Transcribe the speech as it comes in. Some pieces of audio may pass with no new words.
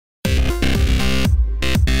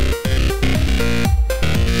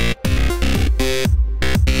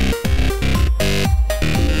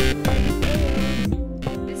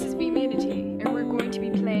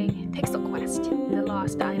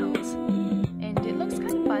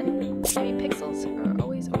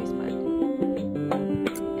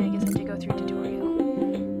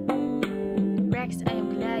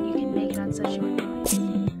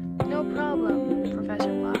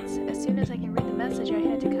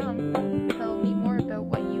come. Tell me more about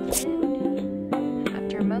what you found.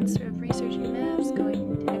 After months of researching maps,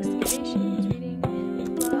 going to excavations, reading,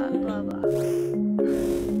 blah blah blah.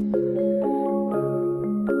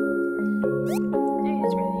 Hey,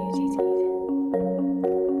 it's really easy.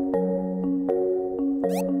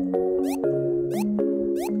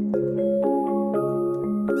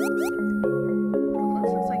 Well,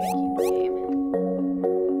 this looks like a cute game.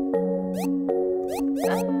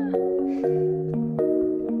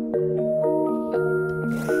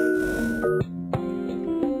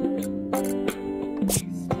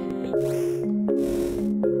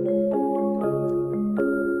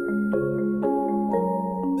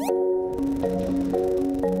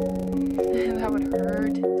 That would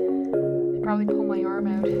hurt. I'd probably pull my arm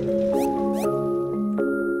out.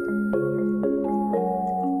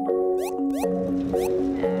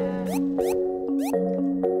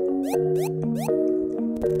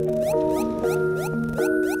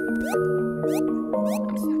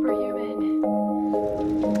 I'm superhuman.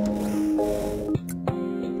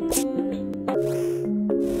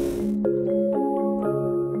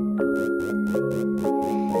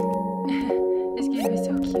 This game is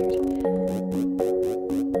so cute.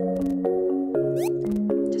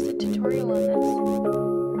 Just a tutorial on this.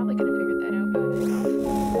 Probably could have figured that out by myself.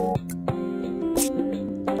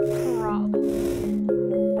 Probably.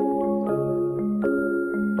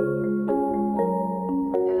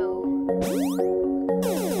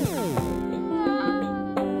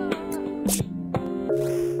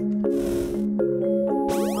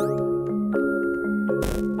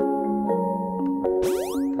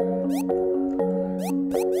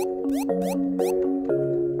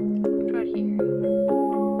 Right here.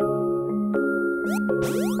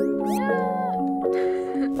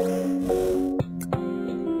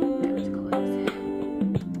 That was close.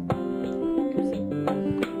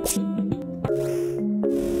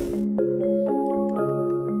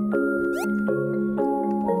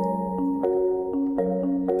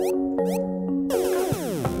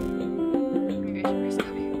 Maybe I should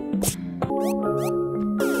restart it.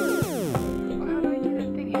 Well, how do I do that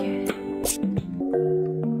thing again?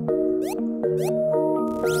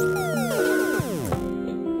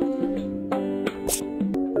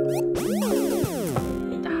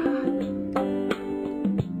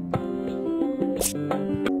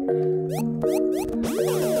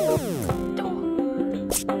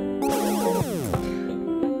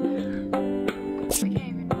 I can't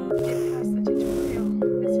even get past the tutorial.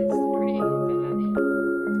 This is pretty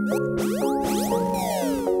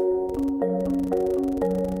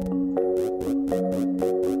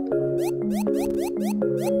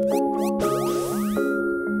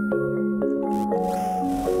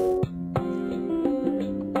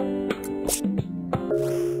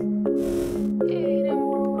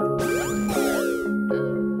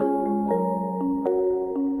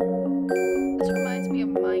This reminds me of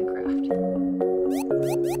Minecraft.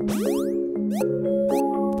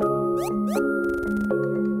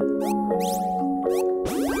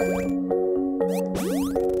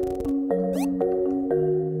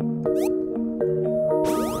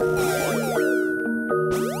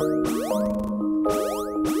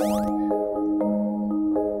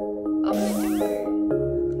 Open the door.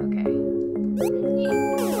 Okay.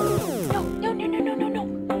 No.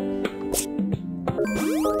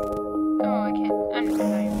 Oh, I can't. I'm not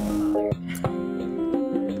even gonna bother.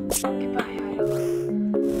 Goodbye, idol.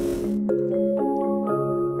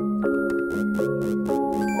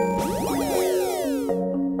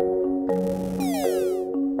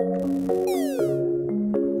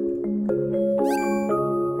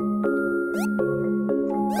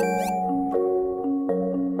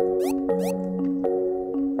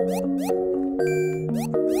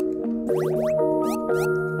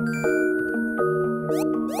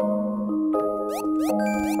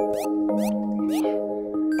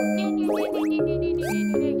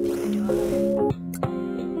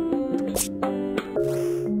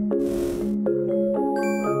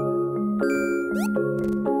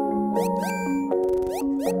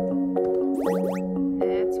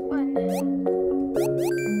 That's one.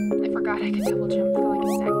 I forgot I could double jump for like a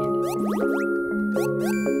second.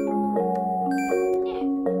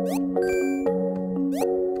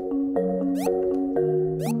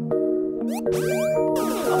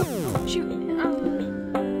 Oh, shoot.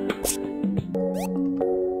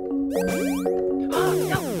 Oh,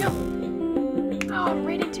 no. Oh,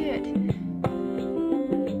 right into it.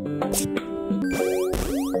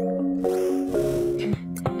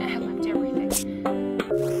 I left everything.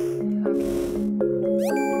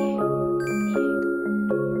 Okay.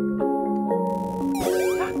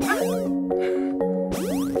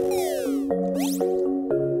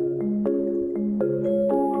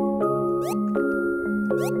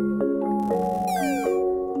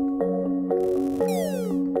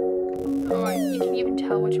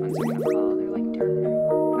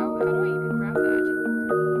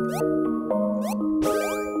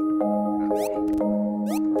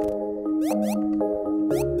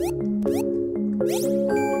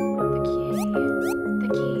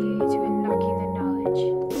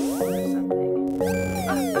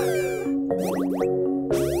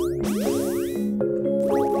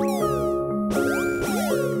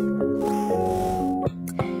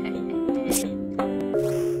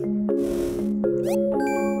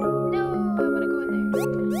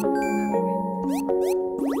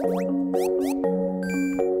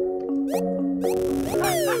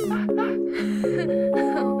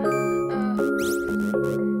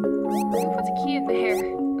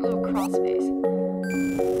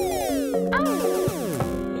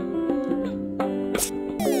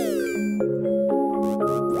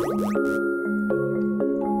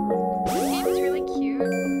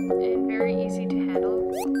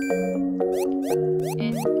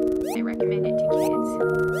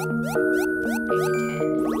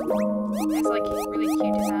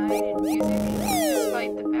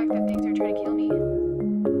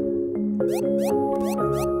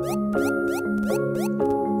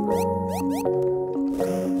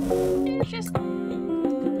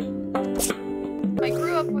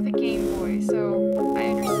 with a Game Boy, so I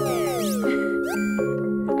understand.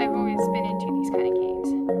 I've always been into these kind of games.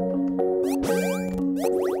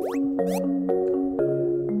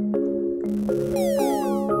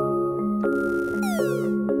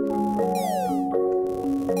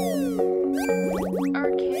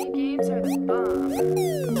 Arcade games are the bomb.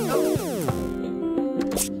 Oh.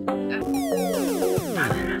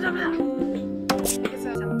 Because I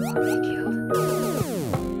was already killed.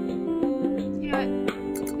 You know what?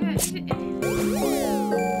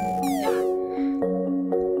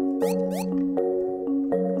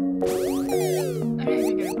 I'm not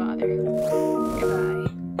even gonna bother. Goodbye.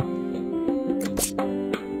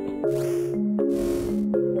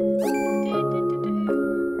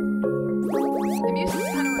 The music's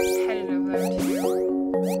kind of repetitive though too.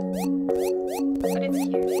 But it's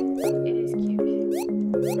cute. It is cute.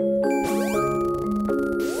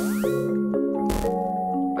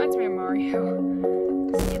 Reminds me of Mario.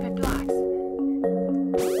 Stupid blocks.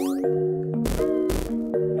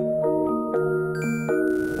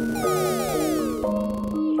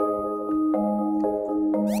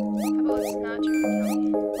 How about it's not true to me?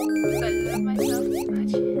 Because I love myself too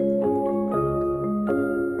much.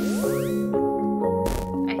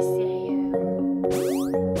 I see you.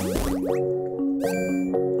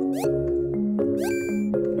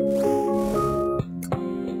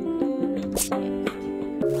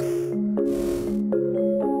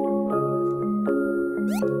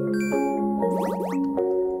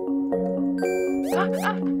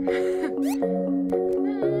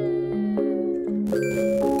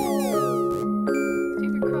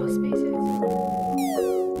 Stupid crawl spaces.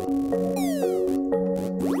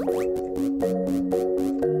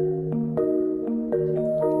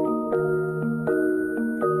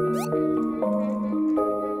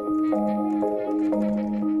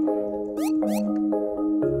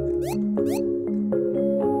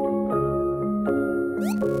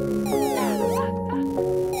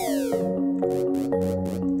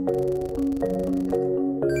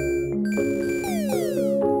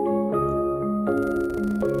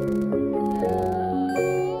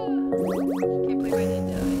 Can't believe I didn't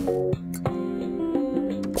die.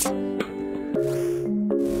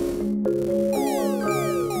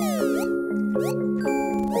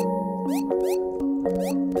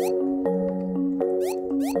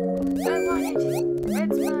 I want it.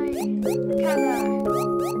 It's my color.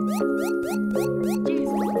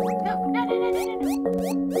 Jesus. No.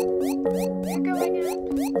 You're going up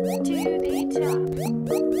to the top.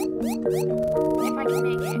 If I can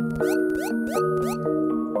make it.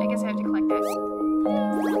 I guess I have to collect that.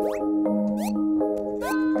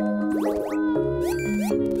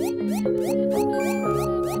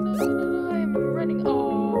 I'm running.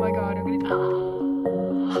 Oh my god, I'm gonna.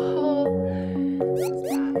 Oh, that was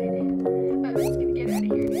bad. I'm just gonna get out of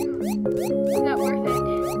here now. It's not worth it.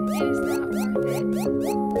 It is not worth it.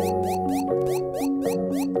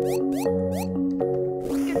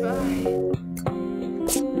 Goodbye.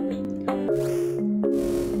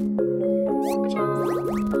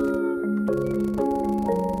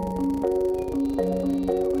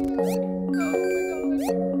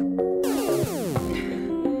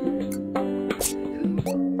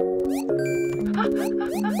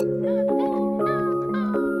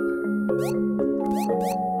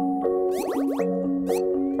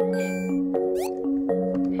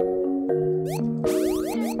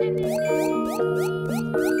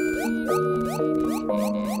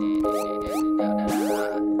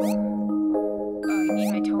 I need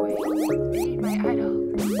my toy. I need my idol.